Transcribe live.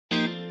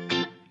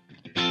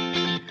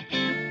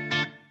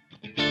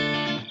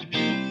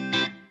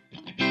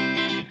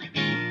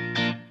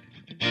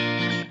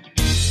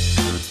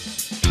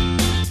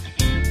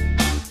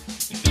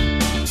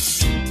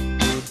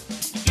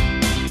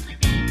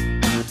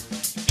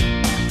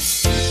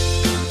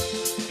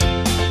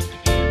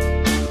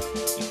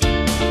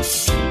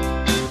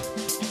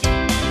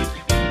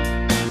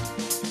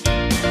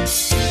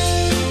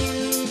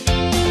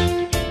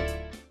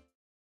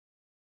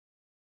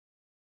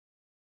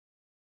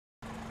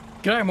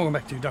G'day and welcome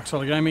back to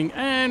Duxola Gaming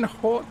and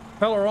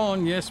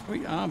Haut-Beyleron. Yes,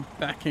 we are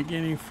back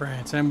again in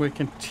France and we're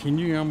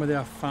continuing on with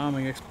our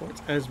farming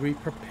exploits as we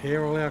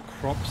prepare all our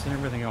crops and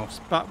everything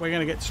else. But we're going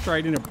to get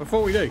straight into it.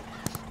 Before we do,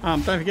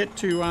 don't forget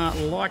to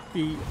like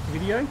the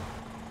video.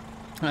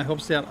 It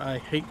helps out a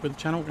heap with the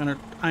channel. We're going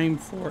to aim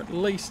for at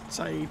least,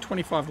 say,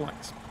 25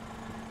 likes.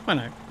 I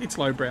know, it's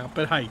lowbrow,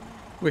 but hey,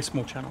 we're a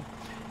small channel.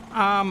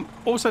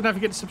 Also, don't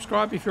forget to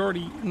subscribe if you're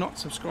already not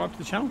subscribed to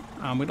the channel.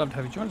 We'd love to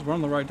have you join us. We're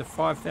on the road to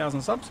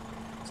 5,000 subs.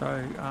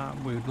 So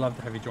we would love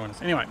to have you join us.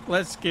 Anyway,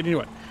 let's get into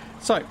it.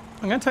 So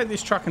I'm going to take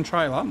this truck and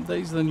trailer.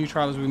 These are the new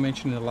trailers we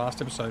mentioned in the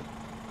last episode.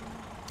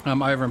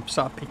 Over and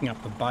start picking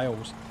up the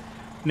bales.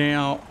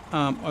 Now,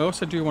 I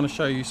also do want to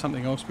show you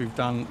something else we've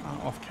done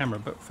off camera.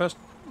 But first,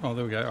 oh,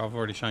 there we go. I've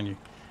already shown you.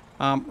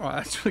 Right,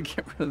 let's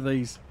get rid of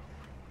these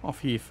off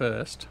here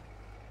first.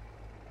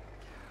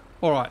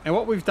 All right, and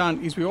what we've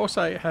done is we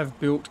also have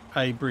built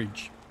a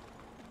bridge.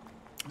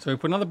 So we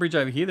put another bridge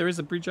over here. There is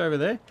a bridge over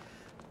there.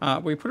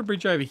 We put a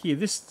bridge over here.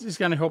 This is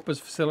going to help us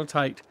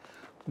facilitate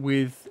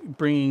with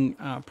bringing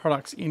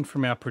products in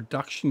from our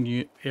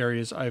production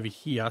areas over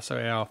here.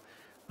 So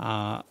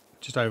our,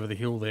 just over the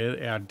hill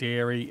there, our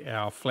dairy,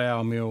 our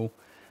flour mill,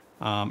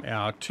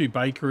 our two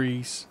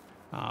bakeries,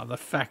 the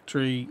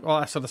factory,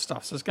 all that sort of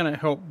stuff. So it's going to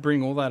help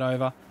bring all that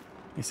over.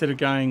 Instead of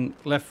going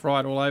left,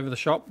 right, all over the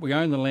shop, we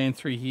own the land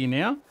through here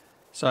now.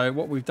 So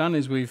what we've done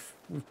is we've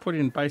put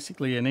in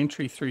basically an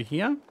entry through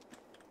here.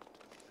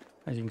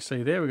 As you can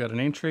see there, we've got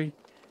an entry.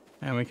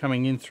 And we're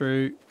coming in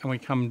through and we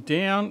come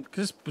down,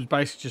 because this was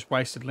basically just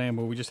wasted land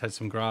where we just had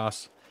some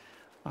grass.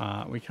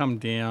 We come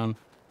down,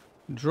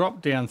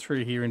 drop down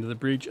through here into the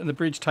bridge, and the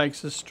bridge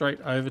takes us straight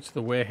over to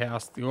the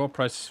warehouse, the oil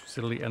process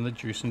facility, and the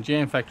juice and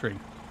jam factory.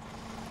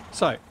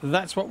 So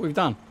that's what we've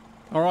done.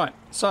 All right,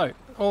 so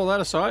all that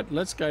aside,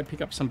 let's go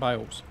pick up some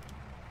bales.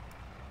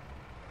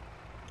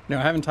 Now,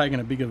 I haven't taken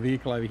a bigger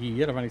vehicle over here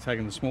yet. I've only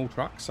taken the small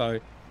truck, so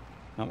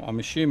I'm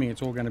assuming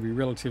it's all going to be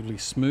relatively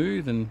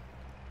smooth and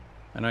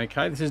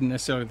okay. This isn't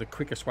necessarily the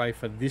quickest way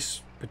for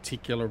this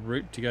particular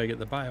route to go get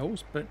the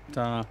bales, but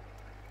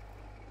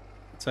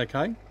it's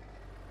okay.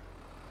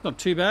 Not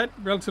too bad.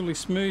 Relatively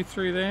smooth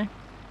through there.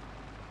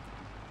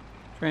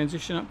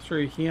 Transition up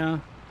through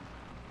here.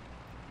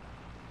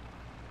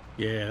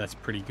 Yeah, that's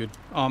pretty good.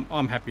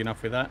 I'm happy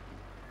enough with that.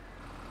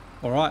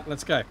 All right,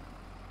 let's go.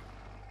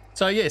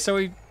 So yeah, so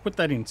we put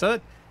that in.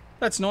 So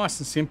that's nice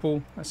and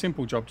simple. A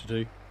simple job to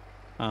do.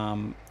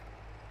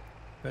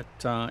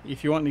 But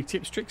if you want any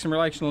tips, tricks in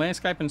relation to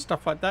landscape and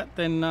stuff like that,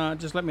 then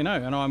just let me know,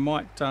 and I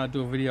might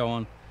do a video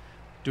on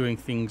doing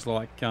things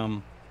like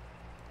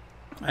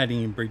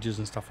adding in bridges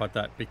and stuff like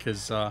that,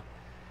 because there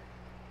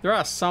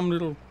are some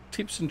little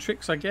tips and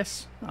tricks, I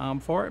guess,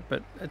 for it,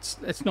 but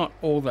it's not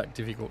all that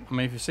difficult. I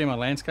mean, if you see my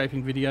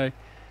landscaping video,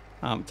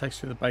 it takes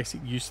you through the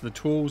basic use of the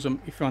tools, and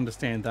if you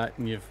understand that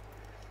and you've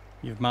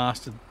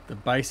mastered the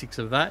basics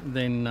of that,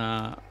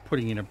 then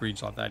putting in a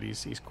bridge like that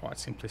is quite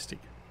simplistic.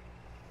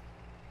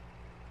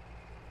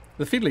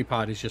 The fiddly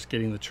part is just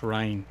getting the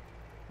terrain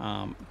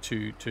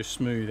to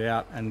smooth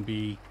out and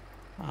be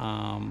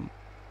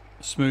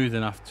smooth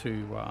enough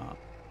to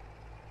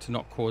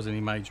not cause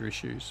any major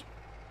issues.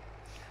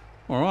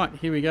 All right,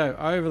 here we go,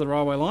 over the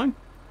railway line,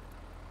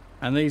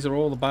 and these are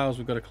all the bales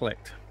we've got to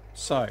collect.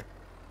 So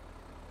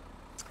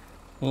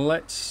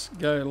let's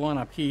go line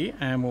up here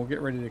and we'll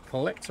get ready to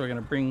collect. So we're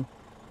going to bring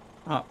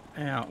up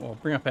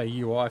our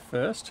UI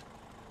first,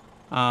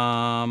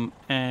 and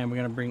we're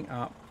going to bring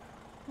up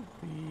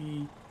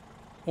the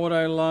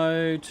auto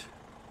load.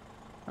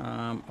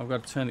 I've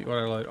got to turn the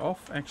auto load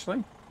off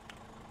actually.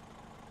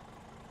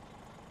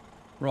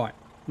 Right,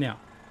 now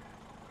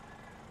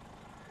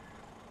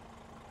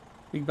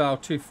big bale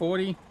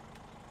 240,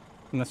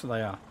 and that's what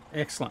they are.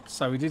 Excellent.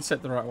 So we did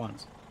set the right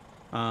ones.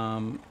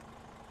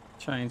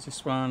 Change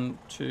this one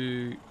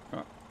to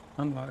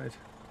unload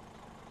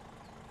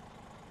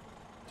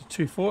to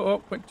 240.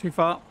 Oh, went too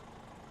far.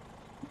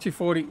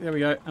 240. There we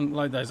go, and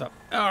load those up.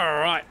 All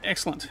right,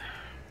 excellent.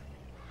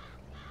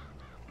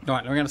 All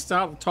right, now we're going to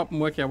start at the top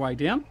and work our way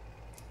down,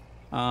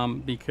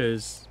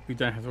 because we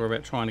don't have to worry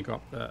about trying to go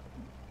up the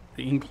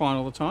incline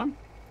all the time.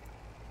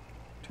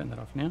 Turn that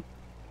off now.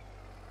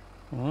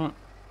 All right,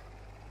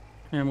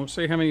 and we'll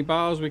see how many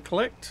bales we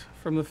collect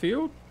from the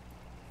field.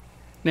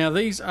 Now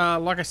these are,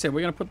 like I said,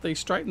 we're going to put these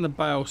straight in the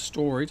bale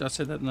storage. I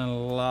said that in the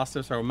last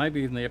episode, or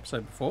maybe even the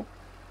episode before.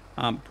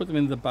 Put them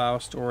in the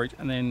bale storage,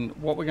 and then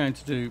what we're going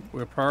to do,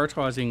 we're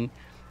prioritizing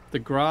the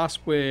grass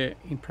we're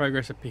in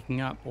progress of picking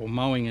up or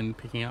mowing and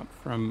picking up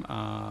from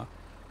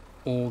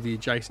all the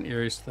adjacent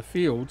areas to the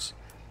fields.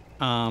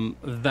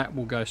 That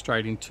will go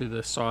straight into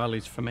the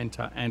silage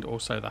fermenter and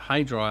also the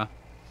hay dryer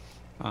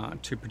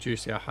to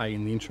produce our hay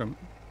in the interim.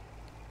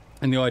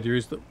 And the idea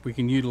is that we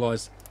can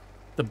utilize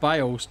the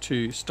bales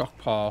to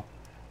stockpile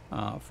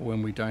for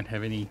when we don't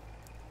have any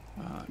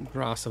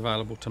grass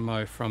available to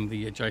mow from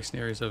the adjacent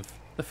areas of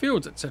the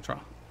fields, etc.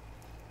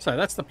 So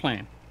that's the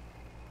plan.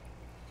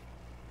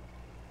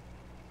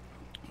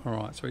 All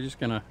right, so we're just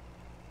going to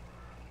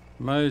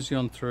mosey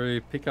on through,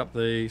 pick up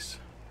these,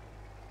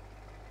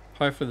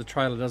 Hopefully the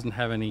trailer doesn't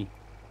have any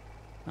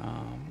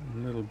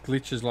little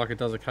glitches like it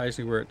does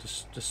occasionally where it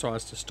just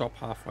decides to stop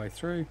halfway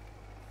through.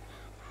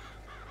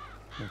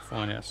 We'll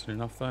find out soon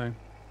enough though.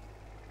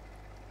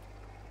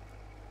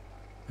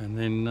 And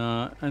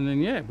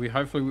then yeah, we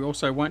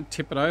also won't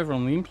tip it over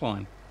on the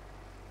incline.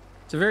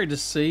 It's a very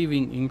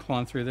deceiving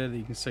incline through there that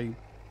you can see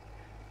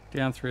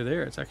down through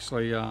there. It's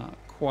actually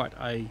quite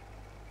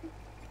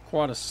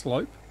a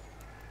slope,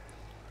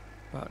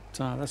 but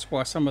that's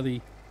why some of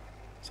the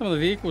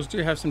vehicles do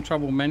have some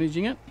trouble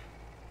managing it.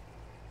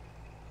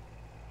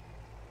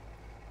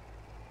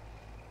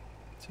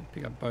 So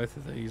pick up both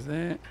of these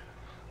there.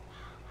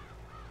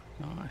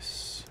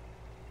 Nice.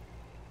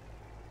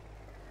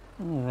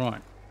 All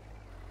right.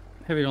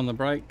 Heavy on the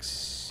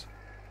brakes,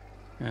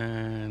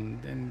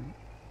 and then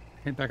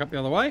head back up the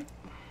other way.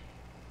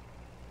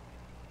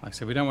 Like I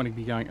said, we don't want to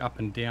be going up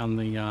and down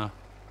the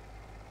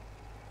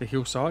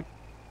hillside.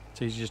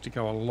 It's easier just to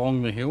go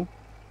along the hill.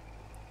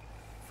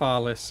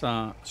 Far less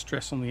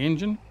stress on the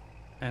engine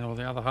and all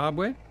the other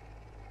hardware,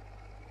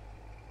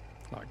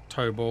 like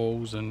toe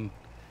balls and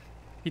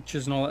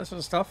hitches and all that sort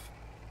of stuff.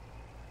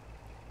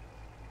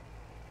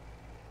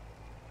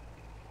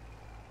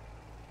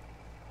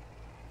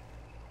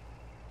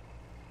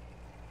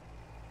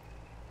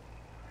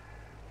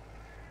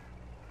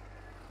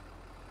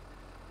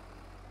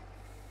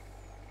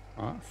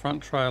 Alright,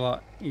 front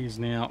trailer is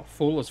now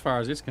full as far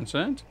as it's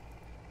concerned.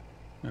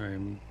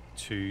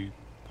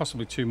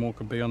 Possibly two more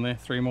could be on there,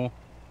 3 more.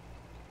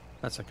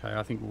 That's okay,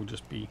 I think we'll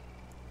just deal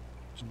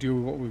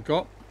with what we've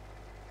got.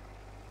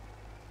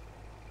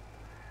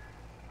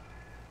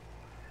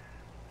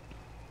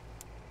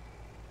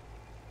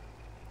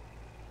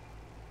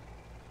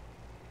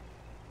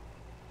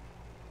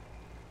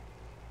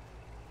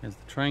 As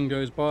the train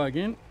goes by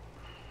again.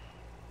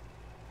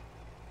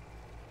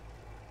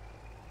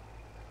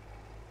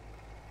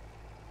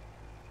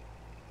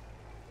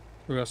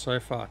 We've got so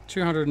far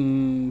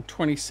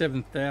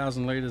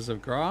 227,000 litres of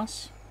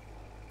grass.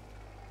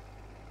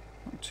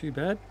 Not too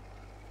bad.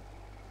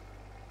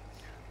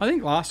 I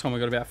think last time we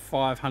got about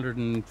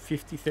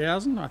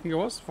 550,000. I think it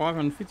was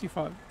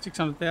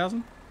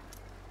 600,000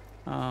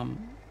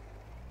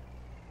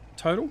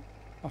 total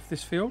off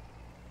this field.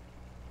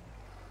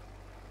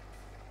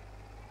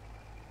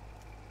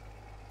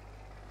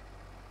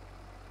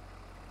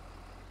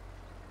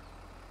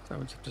 So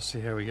we'll just have to see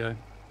how we go.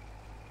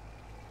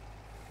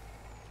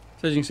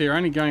 So as you can see, we're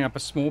only going up a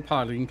small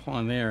part of the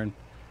incline there, and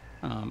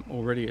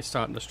already it's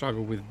starting to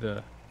struggle with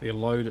the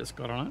load it's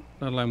got on it,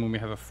 let alone when we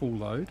have a full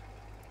load.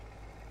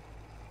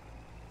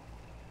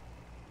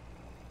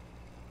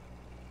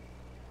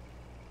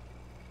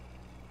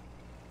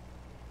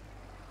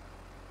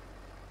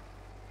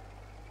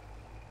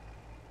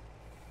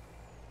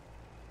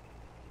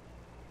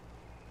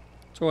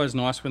 It's always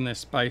nice when they're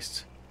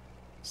spaced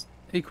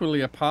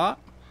equally apart,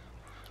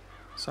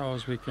 so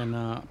as we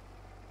can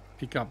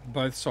pick up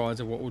both sides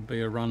of what would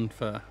be a run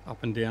for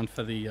up and down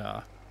for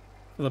the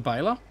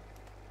baler.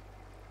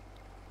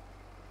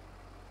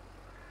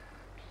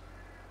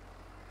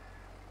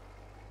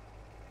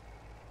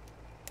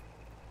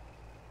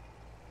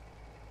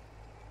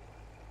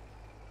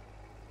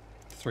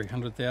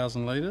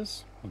 $300,000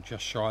 litres, or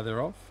just shy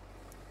thereof.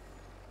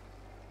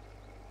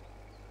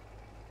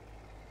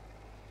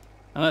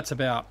 And that's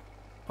about,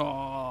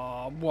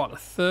 what, a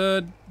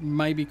third,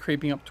 maybe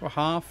creeping up to a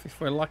half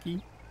if we're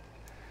lucky.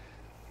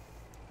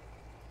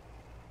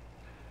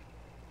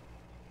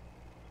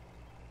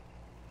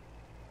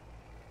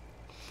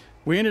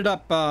 We ended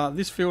up,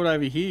 this field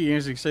over here,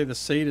 as you can see the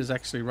seed is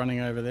actually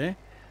running over there.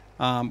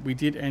 We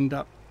did end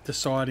up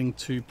deciding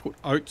to put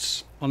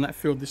oats on that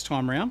field this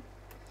time around.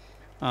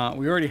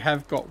 We already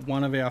have got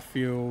one of our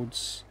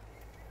fields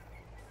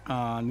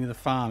near the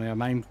farm, our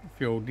main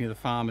field near the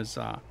farm has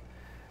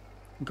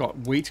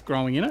got wheat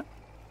growing in it.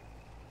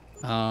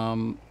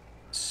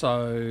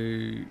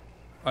 So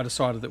I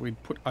decided that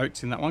we'd put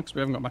oats in that one because we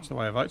haven't got much in the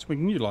way of oats. We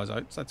can utilise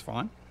oats, that's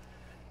fine.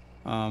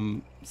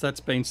 So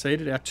that's been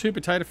seeded. Our 2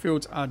 potato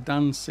fields are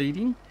done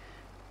seeding,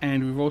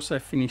 and we've also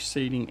finished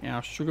seeding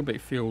our sugar beet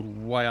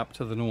field way up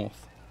to the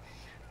north.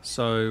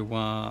 So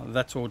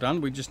that's all done.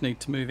 We just need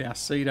to move our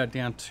seeder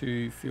down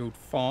to field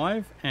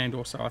 5, and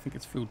also I think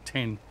it's field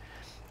 10,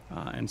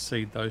 and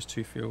seed those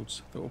 2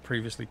 fields that were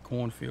previously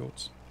corn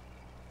fields.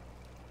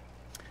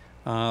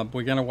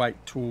 We're going to wait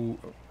till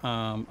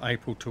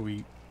April till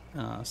we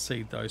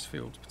seed those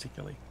fields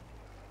particularly.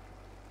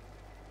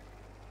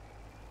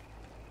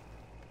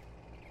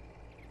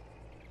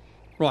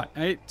 Right,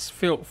 it's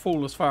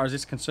full as far as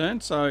it's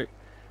concerned, so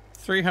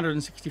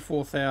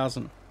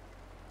 364,000.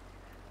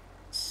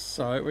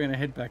 So we're going to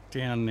head back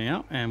down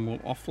now and we'll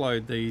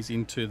offload these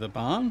into the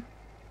barn.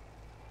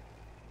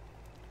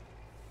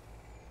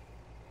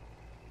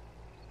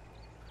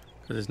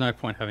 Because there's no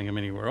point having them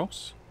anywhere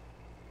else.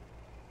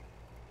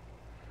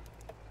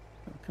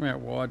 Come out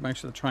wide, make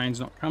sure the train's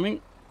not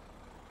coming.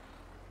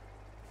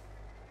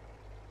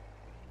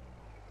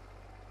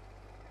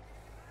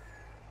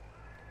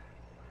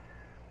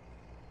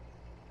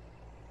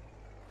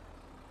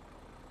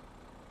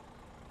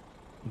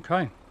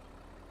 Okay.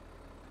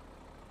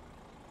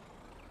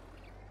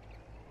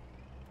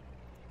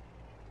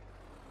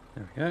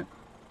 There we go.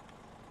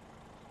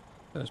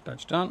 First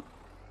batch done.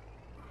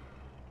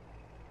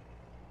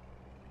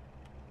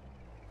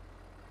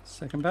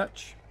 Second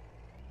batch.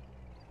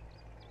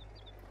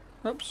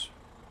 Oops.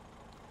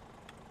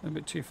 A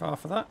bit too far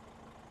for that.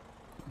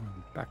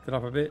 Backed it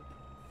up a bit.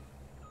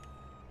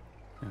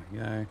 There we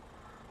go.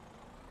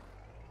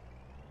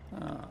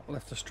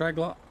 Left a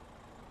straggler.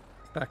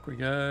 Back we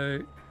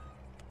go.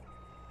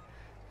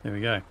 There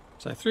we go.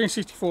 So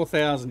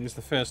 364,000 is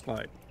the first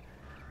load.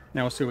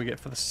 Now we'll see what we get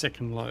for the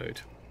second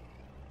load.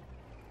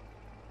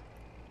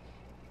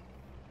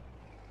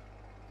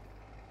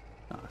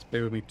 Just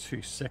bear with me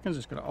 2 seconds.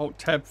 Just got to Alt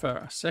Tab for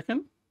a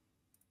second.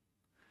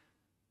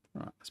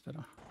 Right, that's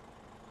better.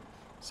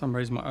 For some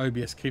reason my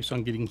OBS keeps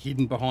on getting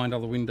hidden behind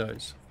other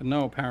windows for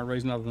no apparent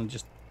reason other than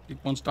just it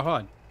wants to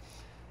hide.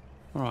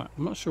 Alright,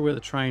 I'm not sure where the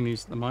train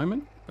is at the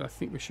moment, but I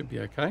think we should be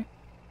okay.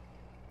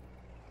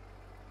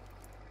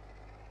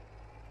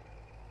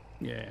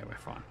 Yeah, we're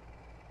fine.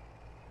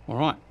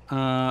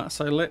 Alright,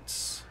 so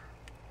let's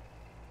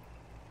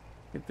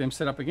get them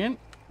set up again.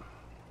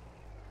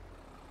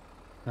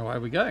 Away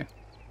we go.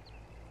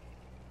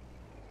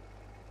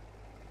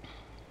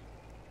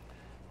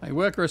 A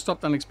worker has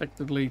stopped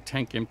unexpectedly,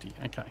 tank empty.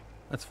 Okay,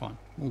 that's fine.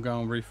 We'll go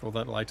and refill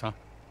that later.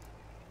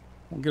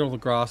 We'll get all the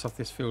grass off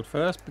this field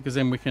first, because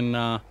then we can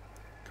come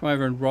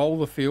over and roll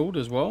the field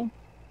as well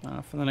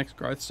for the next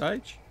growth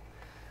stage.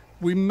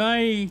 We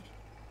may...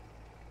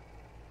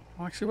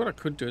 Actually, what I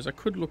could do is I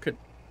could look at...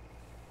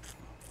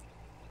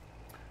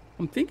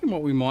 I'm thinking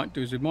what we might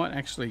do is we might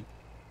actually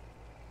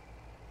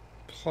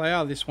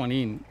plough this one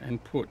in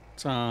and put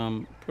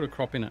a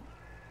crop in it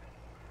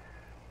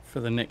for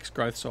the next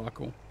growth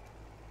cycle.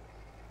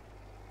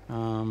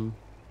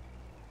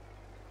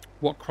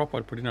 What crop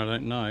I'd put in, I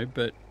don't know,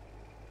 but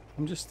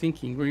I'm just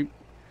thinking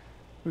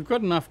we've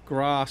got enough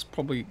grass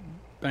probably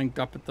banked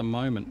up at the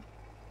moment.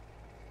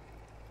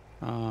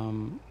 It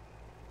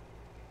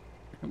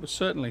would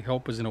certainly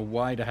help us in a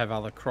way to have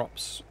other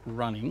crops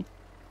running.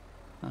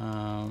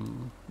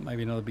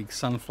 Maybe another big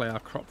sunflower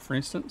crop, for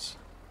instance.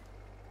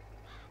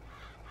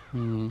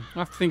 I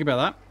have to think about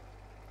that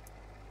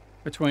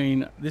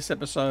between this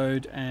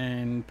episode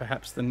and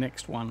perhaps the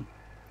next one.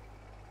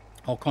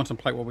 I'll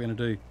contemplate what we're going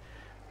to do.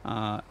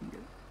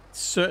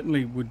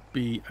 Certainly would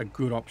be a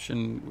good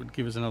option. Would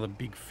give us another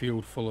big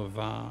field full of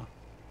a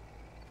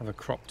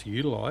crop to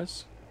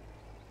utilise.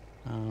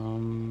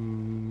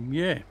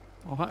 Yeah,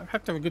 I'll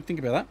have to have a good think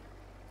about that.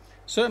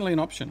 Certainly an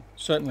option.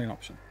 Certainly an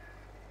option.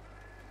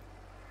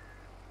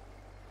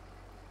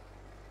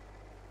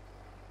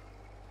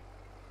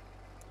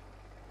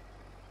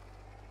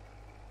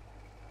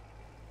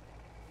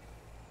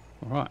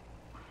 All right.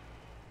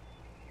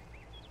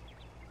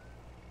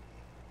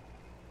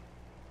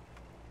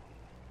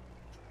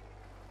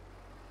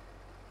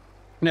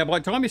 Now, by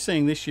the time you're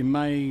seeing this, you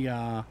may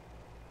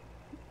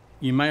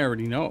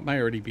already know it,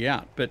 may already be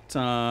out. But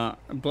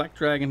Black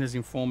Dragon has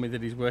informed me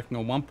that he's working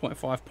on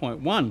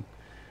 1.5.1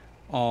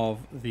 of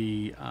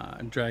the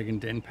Dragon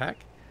Den pack.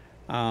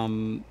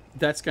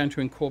 That's going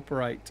to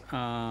incorporate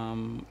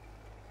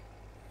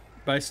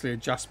basically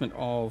adjustment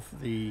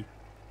of the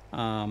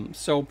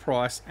sell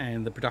price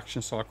and the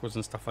production cycles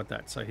and stuff like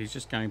that. So he's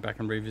just going back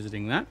and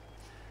revisiting that,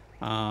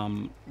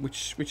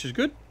 which is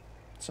good.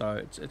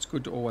 So it's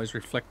good to always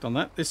reflect on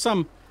that. There's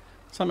some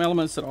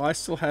elements that I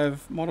still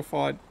have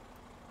modified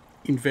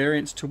in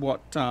variance to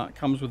what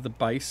comes with the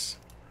base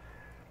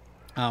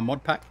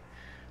mod pack.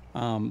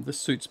 This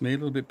suits me a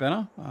little bit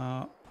better.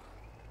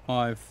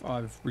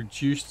 I've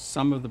reduced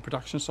some of the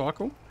production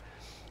cycle,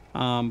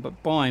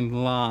 but by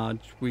and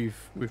large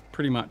we've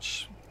pretty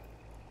much.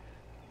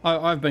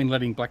 I've been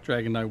letting Black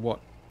Dragon know what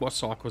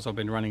cycles I've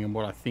been running and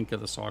what I think are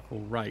the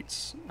cycle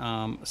rates.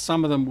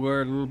 Some of them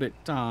were a little bit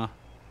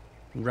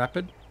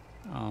rapid,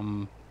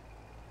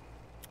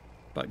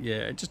 but yeah,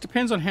 it just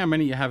depends on how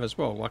many you have as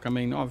well. Like, I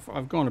mean,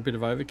 I've gone a bit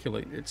of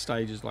overkill at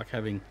stages, like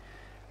having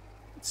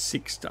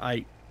 6 to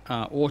 8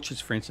 orchards,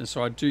 for instance.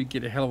 So I do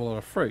get a hell of a lot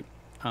of fruit,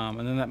 and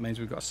then that means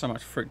we've got so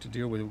much fruit to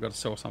deal with. We've got to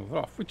sell some of it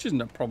off, which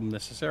isn't a problem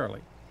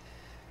necessarily.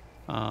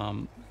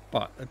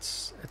 But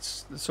it's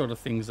the sort of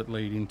things that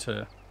lead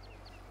into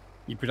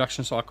your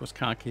production cycles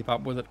can't keep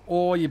up with it,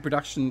 or your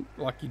production,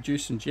 like your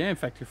juice and jam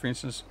factory, for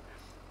instance,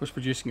 was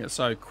producing it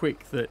so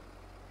quick that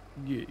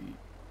you,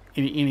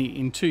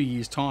 in 2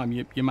 years' time,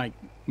 you make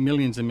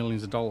millions and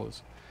millions of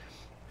dollars,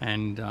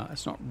 and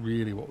it's not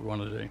really what we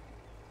want to do.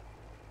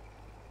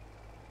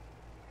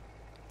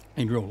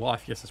 In real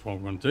life, yes, that's what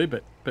we want to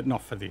do, but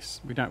not for this.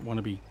 We don't want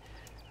to be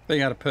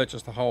being able to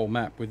purchase the whole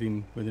map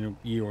within a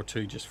year or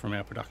two just from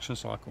our production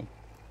cycle.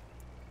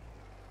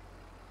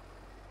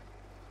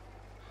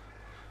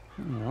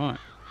 All right.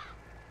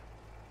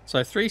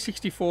 So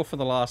 364 for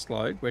the last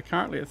load. We're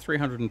currently at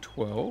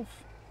 312.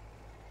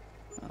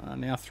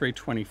 Now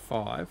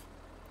 325.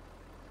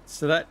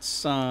 So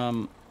that's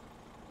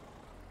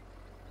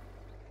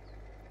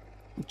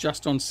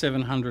just on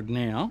 700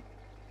 now.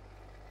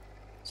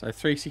 So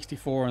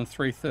 364 and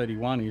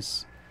 331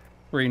 is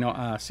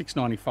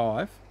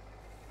 695.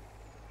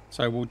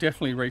 So we'll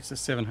definitely reach the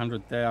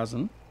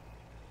 700,000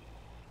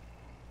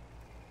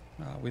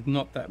 with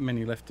not that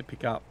many left to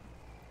pick up.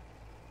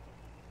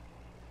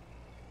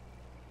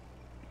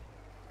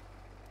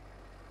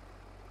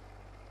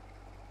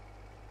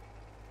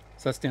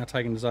 So that's now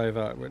taken us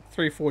over. We're at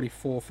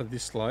 344 for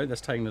this load.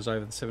 That's taken us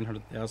over the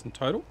 700,000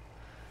 total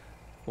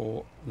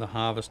for the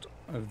harvest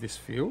of this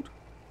field.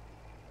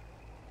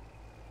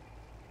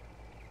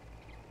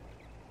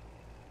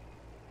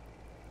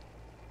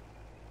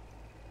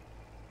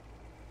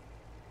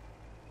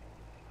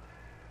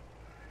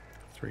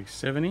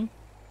 $370.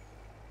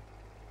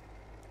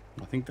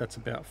 I think that's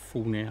about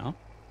full now.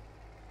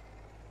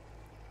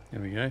 There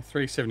we go,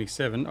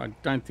 377. I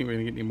don't think we're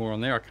going to get any more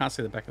on there. I can't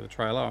see the back of the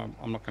trailer.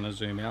 I'm not going to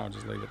zoom out. I'll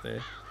just leave it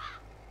there.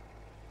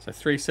 So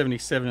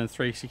 377 and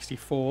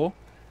 364.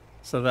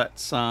 So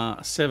that's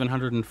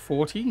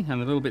 740 and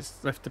a little bit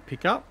left to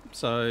pick up.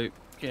 So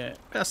yeah,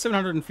 about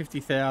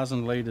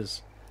 750,000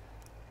 litres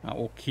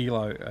or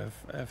kilo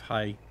of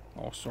hay.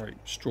 Oh, sorry,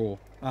 straw.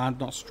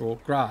 Not straw,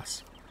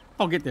 grass.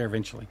 I'll get there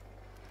eventually.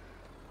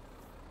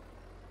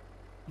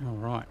 All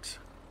right.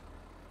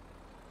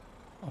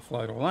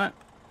 Offload all that.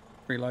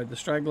 Reload the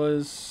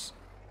stragglers,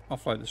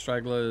 offload the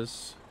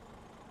stragglers.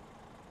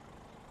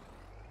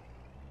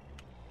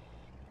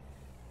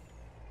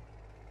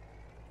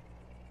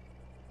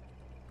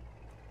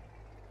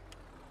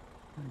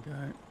 There we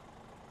go.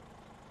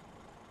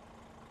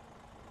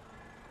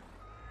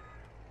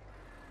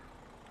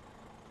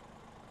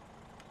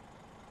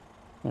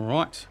 All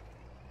right.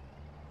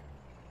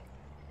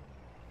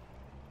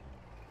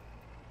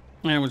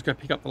 And we'll go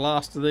pick up the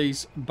last of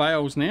these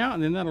bales now,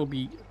 and then that'll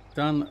be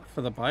done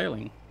for the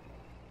baling.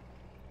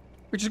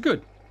 Which is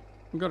good.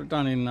 We got it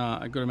done in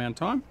a good amount of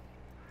time.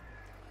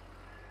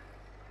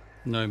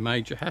 No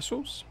major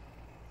hassles.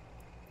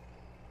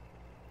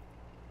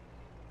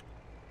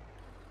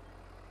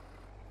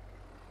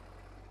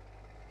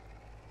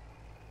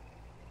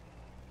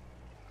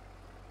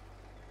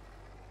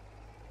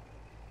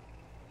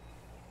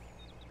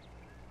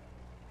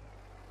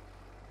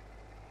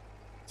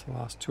 It's the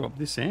last two up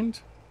this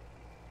end.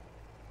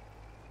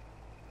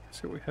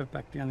 See what we have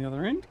back down the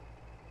other end.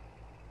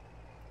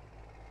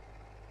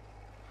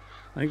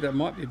 I think that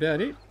might be about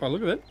it by the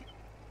look of it.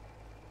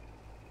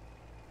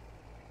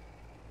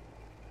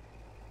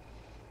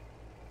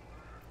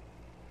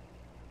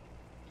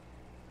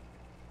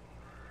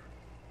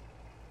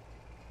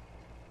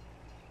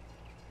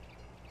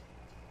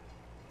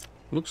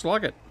 Looks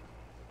like it.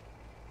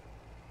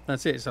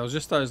 That's it. So it was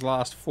just those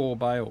last 4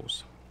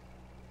 bales.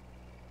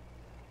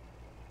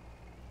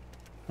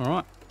 All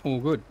right, all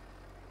good.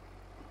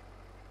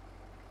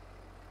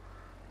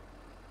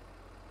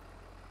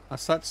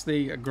 That's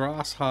the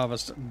grass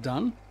harvest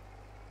done.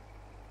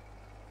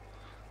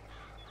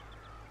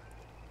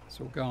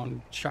 So we'll go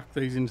and chuck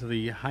these into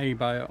the hay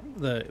bale,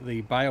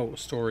 the bale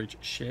storage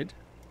shed.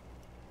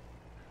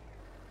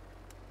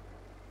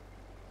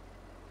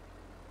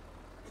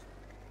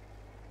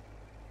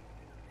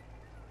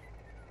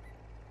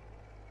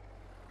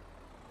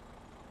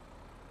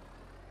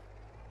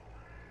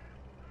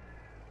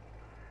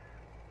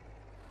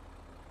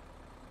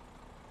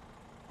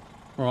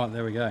 All right,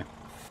 there we go.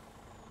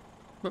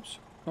 Whoops,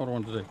 not what I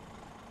wanted to do.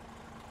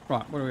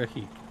 Right, what do we got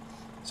here?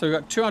 So we've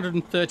got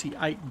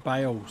 238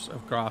 bales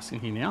of grass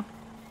in here now.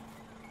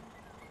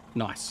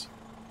 Nice.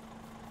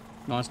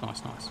 Nice,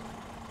 nice, nice.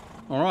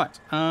 All right,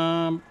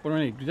 what do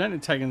we need? We don't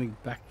need to take anything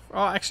back.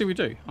 Oh, actually we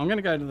do. I'm going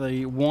to go to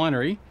the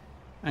winery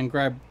and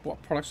grab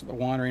what products at the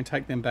winery and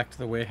take them back to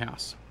the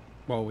warehouse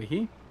while we're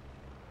here.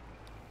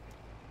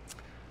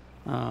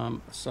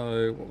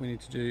 So what we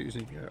need to do is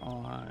we need to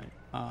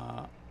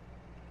go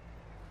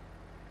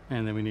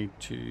and then we need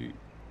to,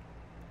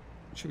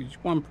 should be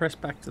just one press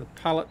back to the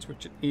pallets,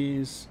 which it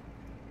is,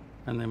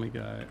 and then we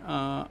go,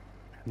 and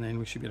then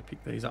we should be able to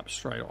pick these up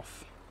straight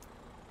off.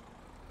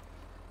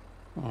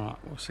 All right,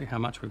 we'll see how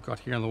much we've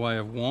got here in the way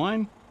of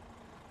wine.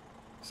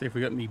 See if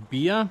we've got any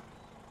beer.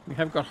 We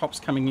have got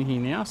hops coming in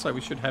here now, so we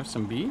should have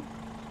some beer.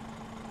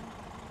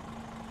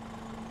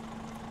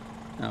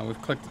 Now we've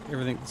collected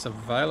everything that's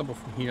available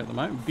from here at the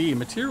moment. Beer,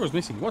 material is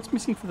missing. What's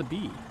missing for the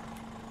beer?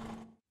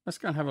 Let's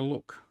go and have a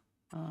look.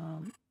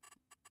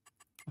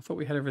 I thought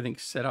we had everything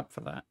set up for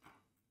that.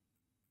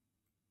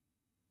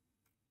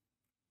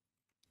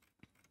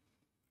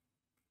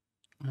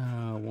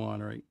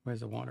 Winery.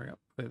 Where's the winery up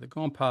there? They've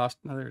gone past.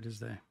 No, there it is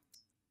there.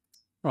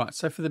 Right,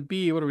 so for the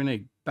beer, what do we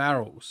need?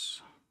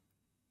 Barrels.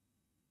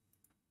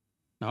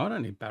 No, I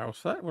don't need barrels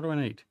for that. What do I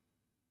need?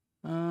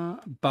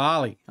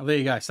 Barley. Oh, there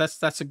you go. So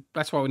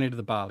that's why we needed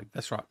the barley.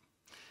 That's right.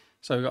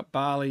 So we've got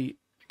barley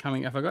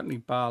coming. Have I got any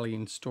barley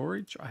in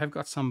storage? I have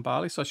got some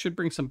barley, so I should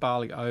bring some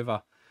barley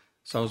over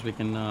so as we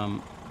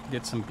can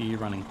get some beer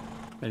running.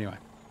 Anyway.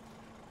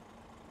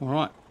 All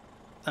right.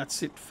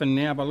 That's it for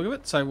now by the look of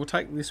it. So we'll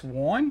take this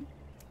wine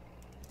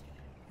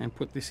and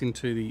put this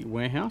into the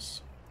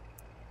warehouse.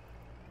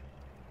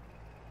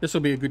 This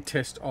will be a good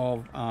test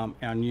of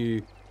our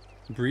new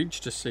bridge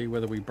to see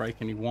whether we break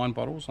any wine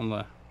bottles on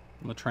the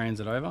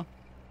transit over.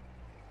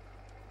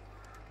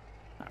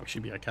 we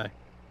should be okay.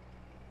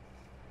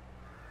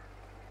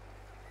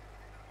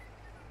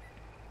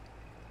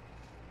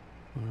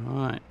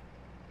 Alright.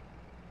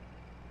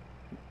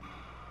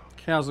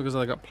 Cows look as though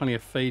they've got plenty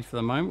of feed for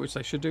the moment, which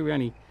they should do. We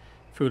only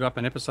filled up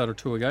an episode or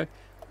two ago.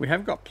 We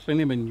have got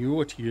plenty of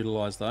manure to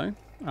utilise though.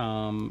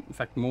 In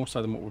fact, more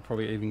so than what we're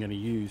probably even going to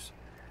use.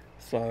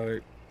 So,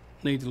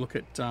 need to look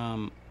at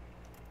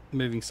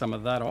moving some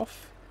of that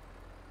off.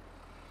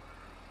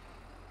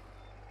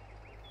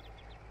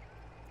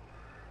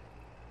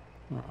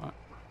 Alright.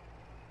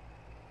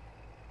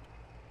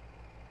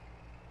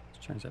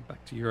 Let's change that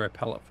back to Euro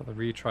pallet for the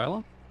rear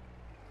trailer.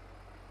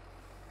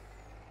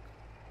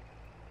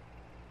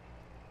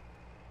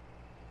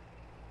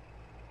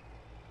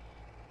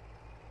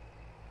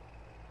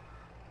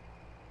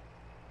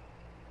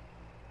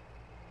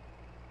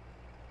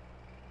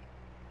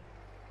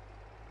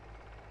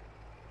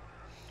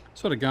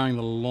 Sort of going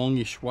the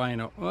longish way,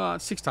 and well,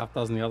 6.5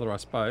 dozen the other, I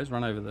suppose.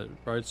 Run over the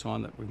road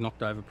sign that we've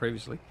knocked over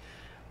previously.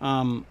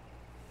 Yeah,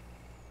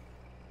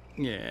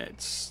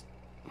 it's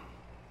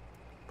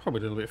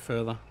probably a little bit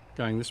further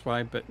going this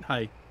way, but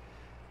hey,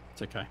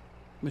 it's okay.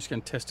 I'm just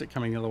going to test it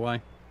coming the other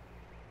way.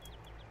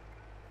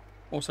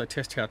 Also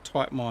test how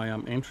tight my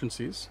entrance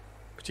is,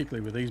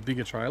 particularly with these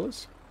bigger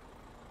trailers.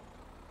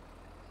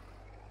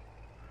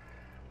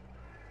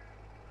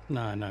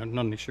 No, not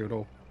an issue at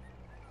all.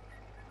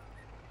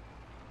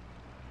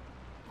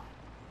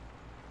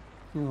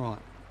 Right.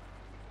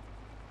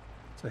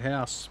 So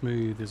how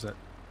smooth is it?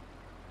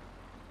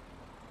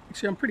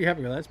 Actually, I'm pretty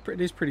happy with that.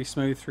 It is pretty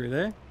smooth through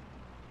there.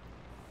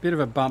 Bit of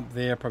a bump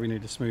there. Probably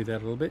need to smooth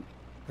out a little bit.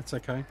 That's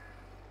okay.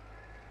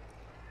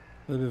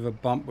 A little bit of a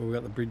bump where we've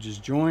got the bridges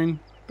joined.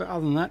 But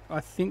other than that, I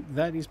think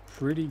that is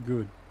pretty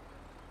good.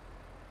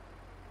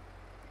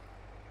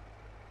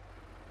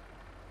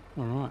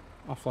 Alright.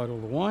 Offload all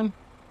the wine.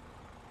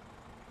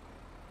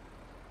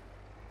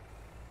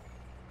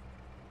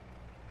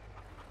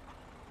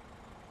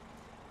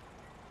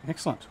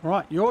 Excellent.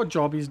 Right, your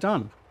job is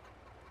done.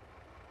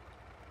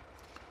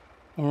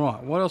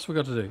 Alright, what else we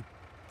got to do?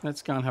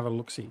 Let's go and have a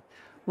look-see.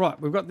 Right,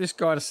 we've got this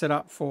guy to set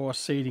up for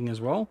seeding as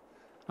well.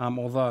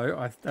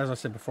 Although, as I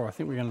said before, I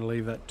think we're going to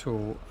leave that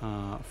till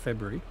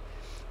February.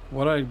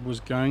 What I was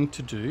going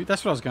to do,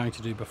 that's what I was going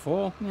to do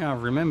before. Now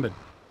I've remembered.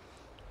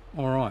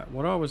 Alright,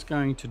 what I was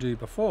going to do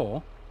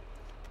before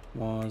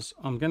was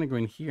I'm going to go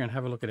in here and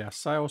have a look at our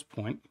sales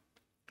point.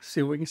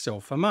 See what we can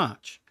sell for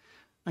March.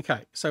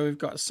 Okay, so we've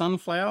got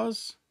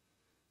sunflowers.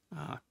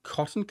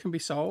 Cotton can be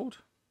sold.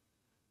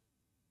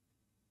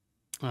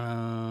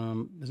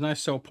 There's no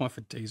sell point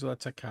for diesel.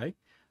 That's okay.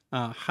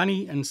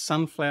 Honey and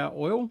sunflower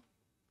oil.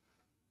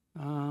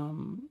 About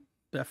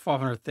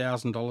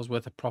 $500,000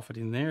 worth of profit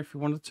in there if you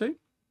wanted to.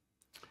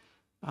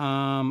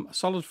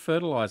 Solid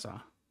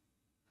fertilizer.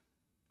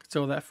 Could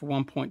sell that for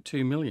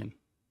 1.2 million.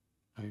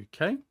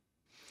 Okay.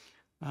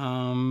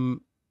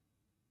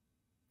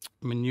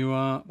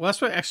 Manure. Well, that's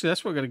what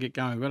we've got to get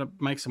going. We've got to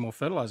make some more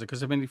fertilizer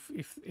because I mean,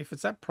 if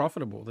it's that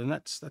profitable, then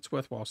that's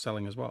worthwhile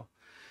selling as well.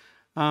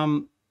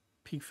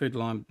 Pig food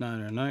lime.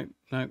 No, none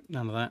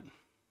of that.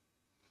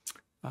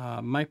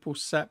 Maple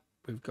sap.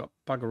 We've got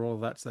bugger all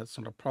of that, so that's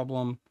not a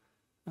problem.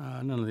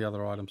 None of the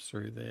other items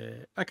through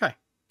there. Okay,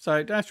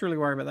 so don't have to really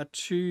worry about that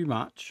too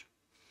much.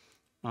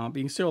 But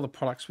you can see all the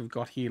products we've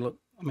got here. Look,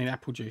 I mean,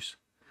 apple juice.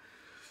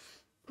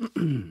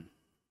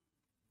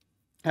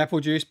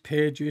 Apple juice,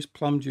 pear juice,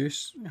 plum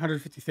juice,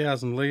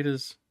 150,000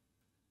 litres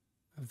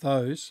of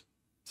those.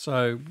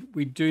 So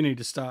we do need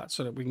to start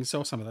so that we can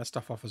sell some of that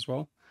stuff off as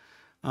well.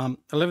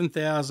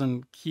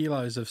 11,000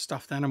 kilos of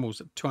stuffed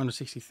animals at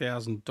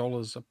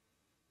 $260,000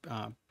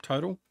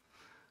 total.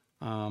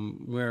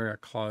 Where are our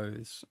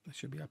clothes? They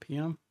should be up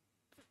here.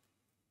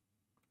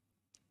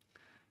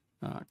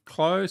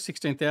 Clothes,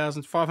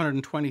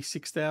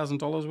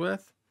 $526,000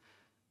 worth.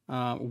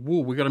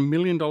 Wool, we got $1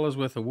 million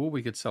worth of wool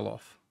we could sell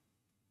off.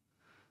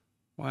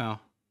 Wow.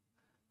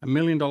 $1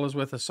 million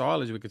worth of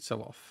silage we could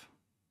sell off.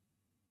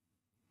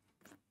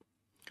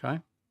 Okay.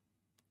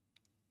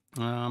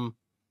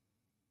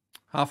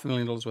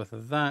 $500,000 worth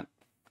of that.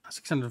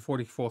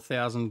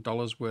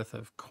 $644,000 worth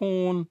of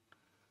corn.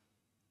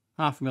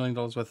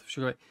 $500,000 worth of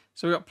sugar.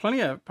 So we've got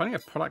plenty of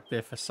product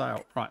there for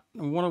sale. Right.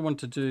 And what I want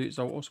to do is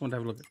I also want to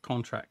have a look at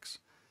contracts.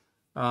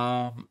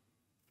 Not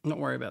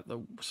worry about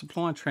the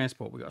supply and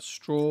transport. We've got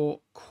straw,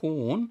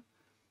 corn.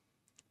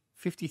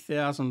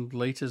 50,000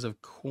 litres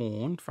of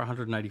corn for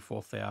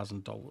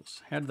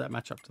 $184,000. How did that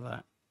match up to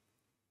that?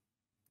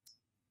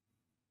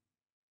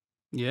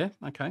 Yeah,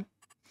 okay.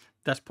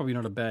 That's probably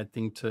not a bad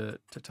thing to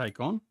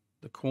take on,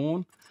 the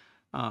corn.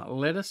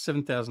 Lettuce,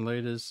 7,000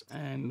 litres,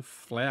 and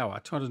flour,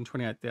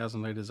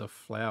 228,000 litres of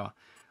flour.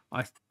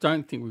 I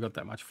don't think we've got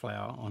that much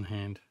flour on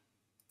hand.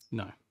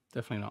 No,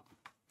 definitely not.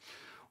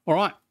 All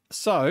right,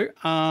 so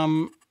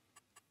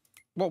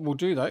what we'll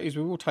do, though, is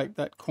we will take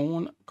that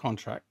corn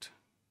contract.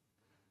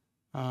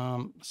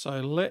 So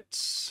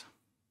let's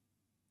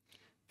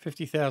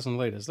 50,000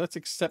 litres. Let's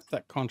accept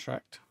that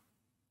contract.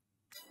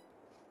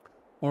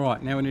 All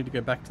right, now we need to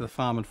go back to the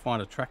farm and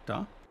find a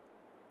tractor.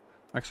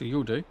 Actually,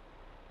 you'll do.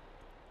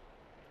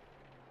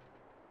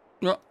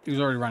 Oh, he was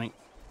already running.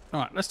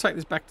 Alright, let's take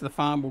this back to the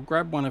farm. We'll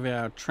grab one of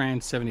our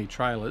Trans 70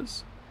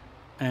 trailers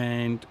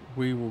and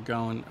we will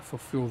go and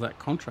fulfill that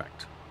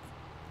contract.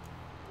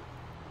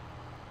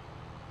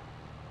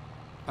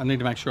 I need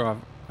to make sure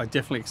I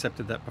definitely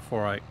accepted that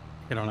before I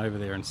head on over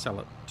there and sell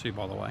it too,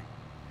 by the way.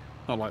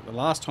 Not like the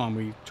last time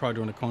we tried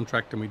doing a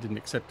contract and we didn't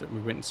accept it and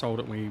we went and sold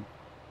it and we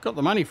got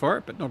the money for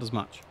it, but not as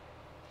much.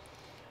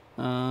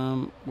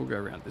 We'll go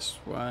around this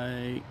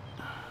way.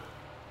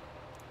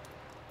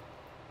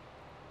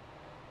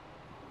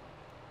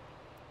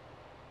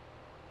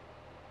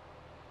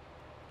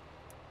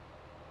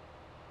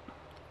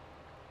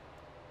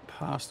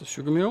 Past the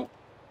sugar mill.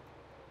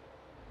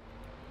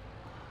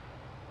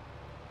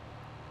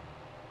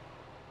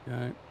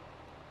 Okay.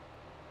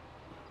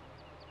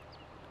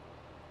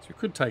 So we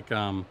could take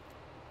the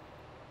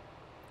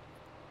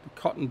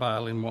cotton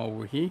bale in while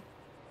we're here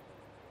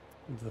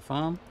into the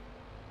farm.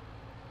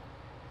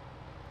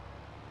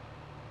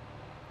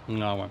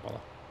 No, I won't bother.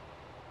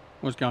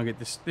 I'll just go and get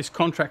this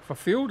contract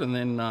fulfilled and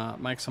then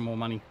make some more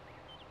money.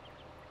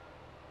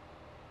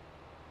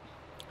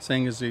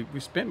 Seeing as we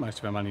spent most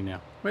of our money now.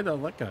 Where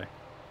did that go?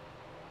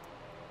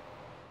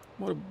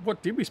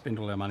 What did we spend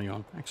all our money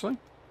on, actually?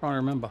 Trying to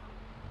remember.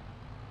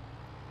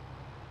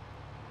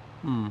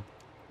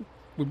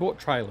 We bought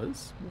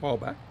trailers a while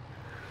back.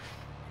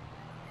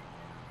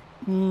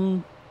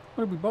 What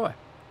did we buy?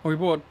 Oh, we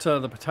bought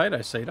the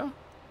potato seeder.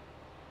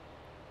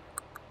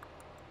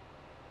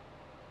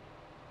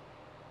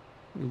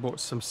 We bought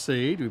some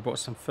seed. We bought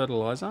some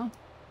fertilizer.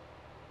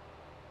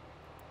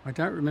 I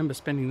don't remember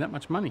spending that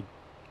much money,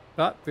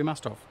 but we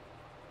must have.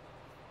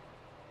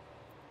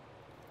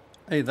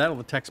 Either that or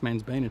the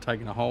taxman's been and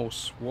taken a whole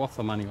swath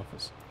of money off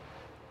us.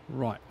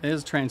 Right,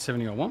 there's a Trans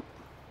 70 I want.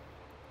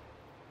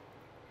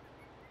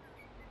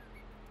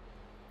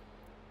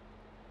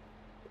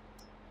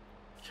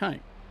 Okay.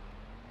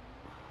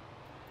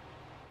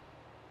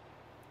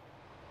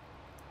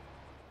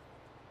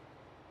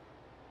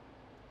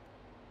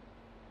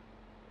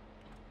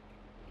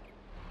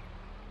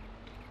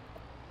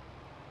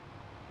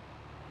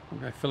 I'll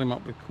go fill him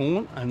up with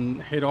corn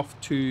and head off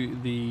to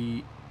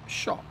the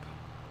shop.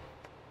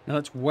 Now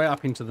that's way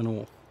up into the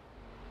north.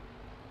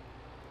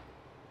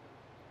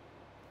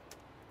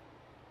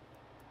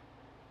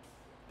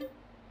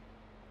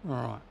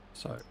 Alright,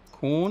 so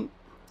corn.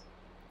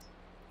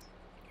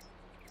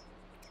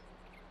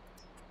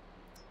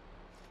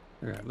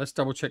 Okay, let's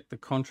double check the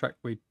contract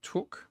we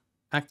took.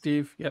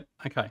 Active, yep,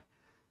 okay.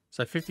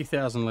 So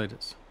 50,000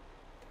 litres.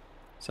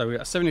 So we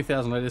got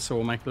 70,000 litres, so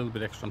we'll make a little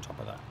bit extra on top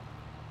of that.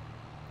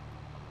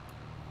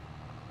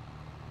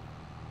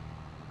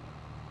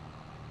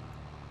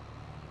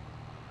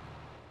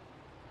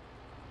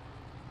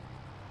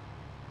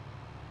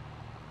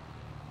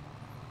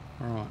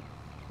 Alright,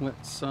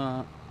 let's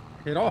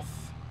head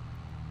off.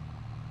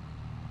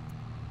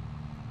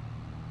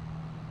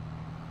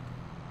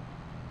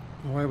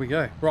 Away we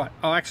go. Right.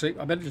 Oh, actually,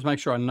 I better just make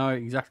sure I know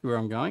exactly where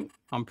I'm going.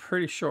 I'm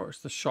pretty sure it's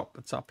the shop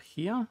that's up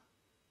here.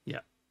 Yeah.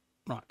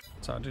 Right.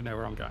 So I do know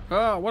where I'm going.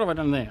 Oh, what have I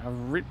done there?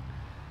 I've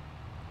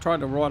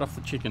tried to write off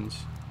the chickens.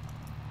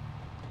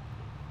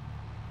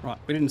 Right.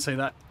 We didn't see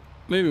that.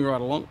 Moving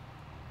right along.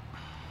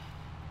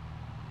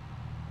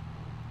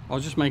 I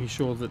was just making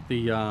sure that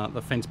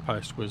the fence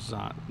post was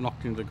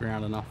knocked into the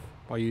ground enough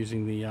by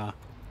using the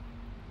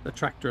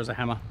tractor as a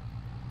hammer.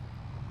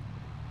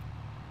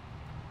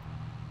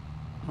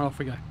 Off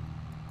we go.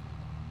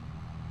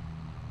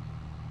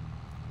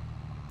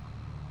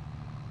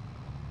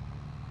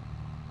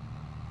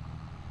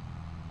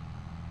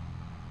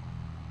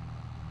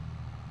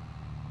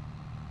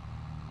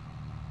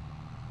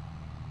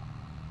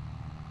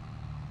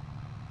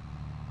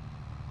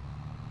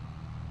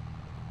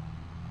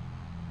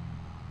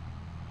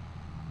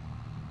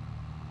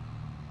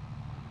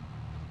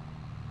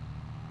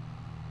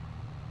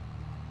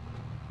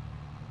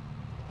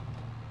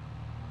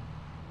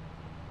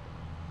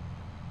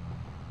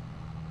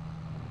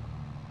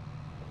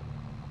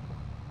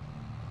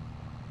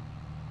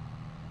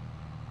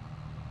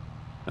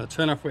 The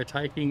turnoff we're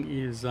taking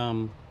is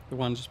the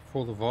one just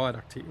before the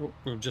viaduct here.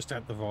 We're just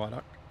at the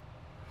viaduct.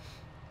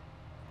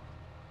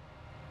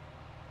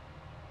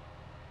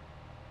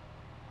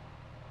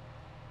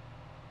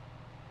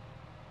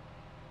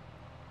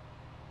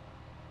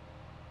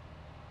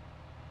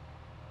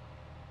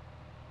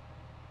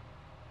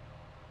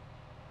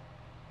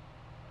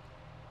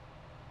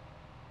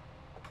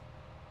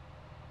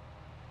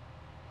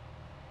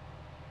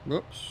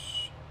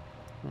 Whoops.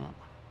 Right.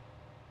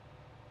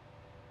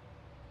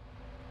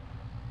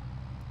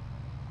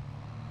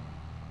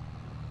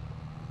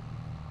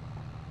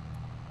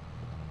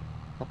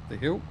 Up the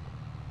hill.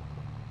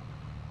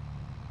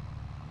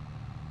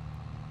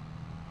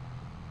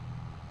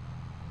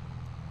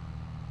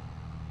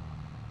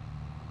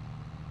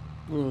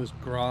 Oh, there's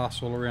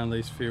grass all around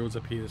these fields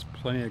up here. There's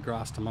plenty of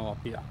grass to mow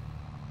up here.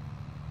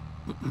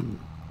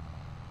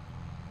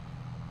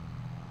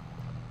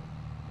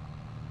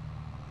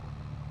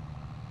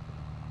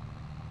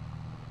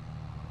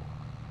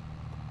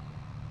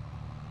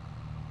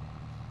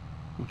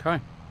 Okay,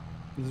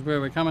 this is where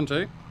we're coming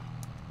to.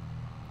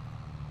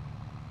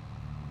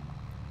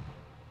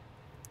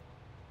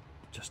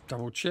 Just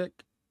double check.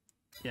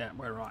 Yeah,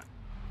 we're right.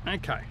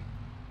 Okay.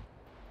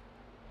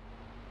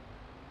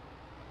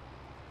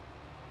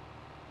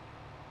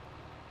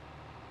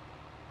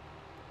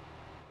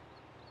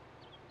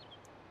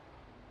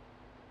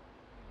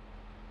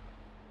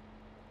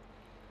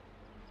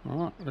 All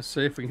right, let's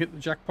see if we can hit the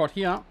jackpot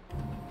here.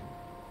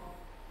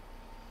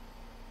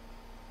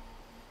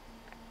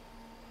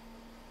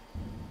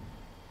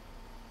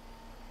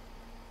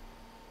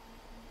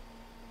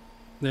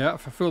 Yeah,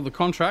 fulfilled the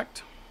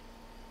contract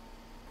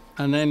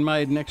and then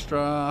made an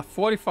extra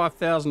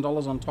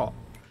 $45,000 on top.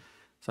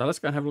 So let's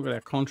go and have a look at our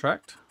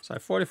contract. So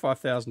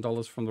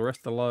 $45,000 from the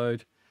rest of the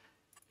load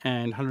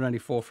and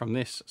 184 from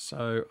this.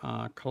 So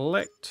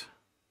collect.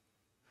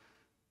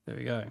 There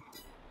we go.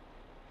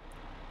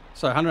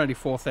 So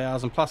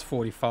 184,000 plus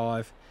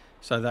 45.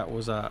 So that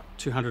was a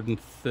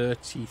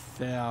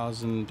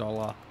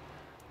 $230,000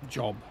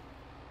 job.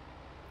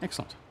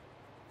 Excellent.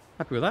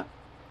 Happy with that.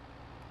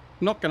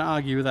 Not going to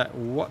argue with that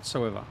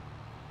whatsoever.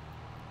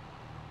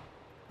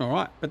 All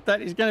right, but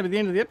that is going to be the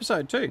end of the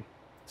episode too.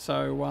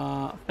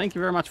 So thank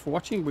you very much for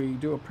watching. We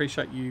do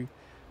appreciate you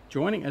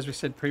joining. As we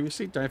said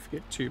previously, don't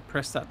forget to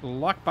press that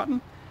like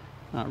button.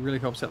 It really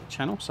helps out the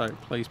channel, so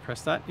please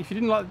press that. If you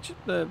didn't like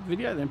the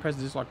video, then press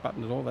the dislike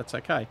button at all. That's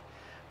okay.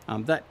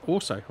 That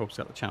also helps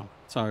out the channel.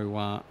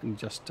 So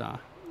just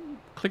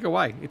click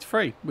away. It's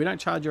free. We don't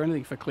charge you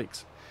anything for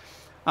clicks.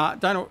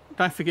 Don't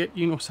forget,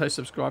 you can also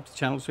subscribe to the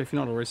channel. So if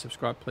you're not already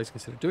subscribed, please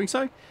consider doing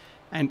so.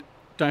 And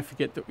don't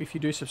forget that if you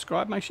do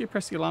subscribe, make sure you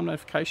press the alarm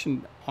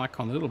notification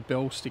icon, the little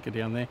bell sticker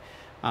down there,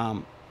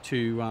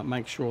 to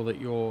make sure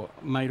that you're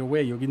made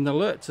aware. You're getting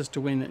alerts as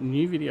to when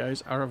new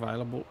videos are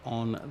available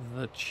on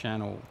the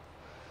channel.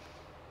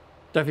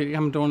 Don't forget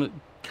to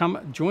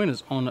come join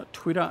us on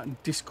Twitter,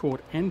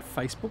 Discord, and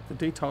Facebook. The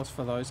details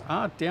for those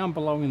are down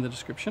below in the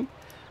description.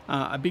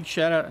 A big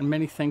shout out and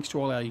many thanks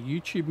to all our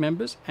YouTube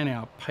members and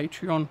our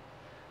Patreons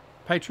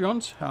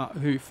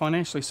who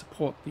financially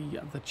support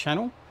the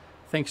channel.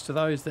 Thanks to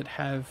those that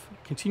have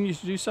continued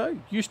to do so,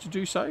 used to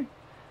do so,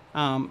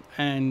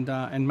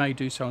 and may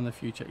do so in the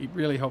future. It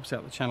really helps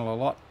out the channel a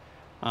lot.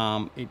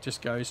 It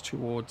just goes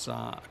towards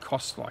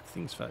costs like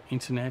things for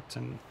internet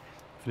and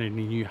if you need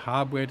any new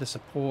hardware to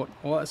support,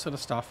 all that sort of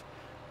stuff.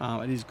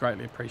 It is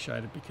greatly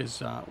appreciated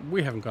because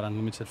we haven't got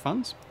unlimited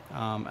funds,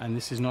 and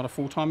this is not a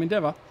full-time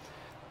endeavor.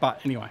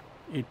 But anyway,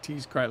 it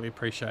is greatly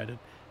appreciated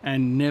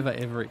and never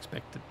ever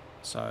expected.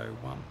 So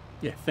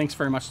yeah, thanks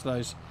very much to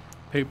those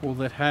people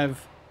that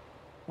have,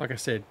 like I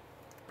said,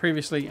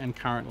 previously and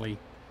currently,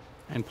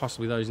 and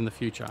possibly those in the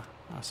future,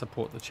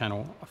 support the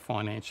channel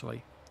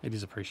financially. It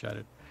is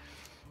appreciated.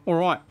 All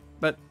right,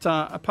 but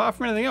apart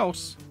from anything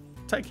else,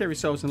 take care of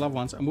yourselves and loved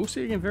ones, and we'll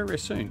see you again very, very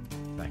soon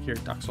back here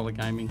at Duck Solid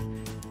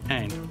Gaming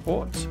and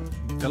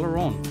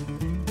Haut-Beyleron.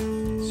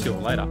 See you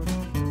all later.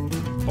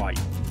 Bye.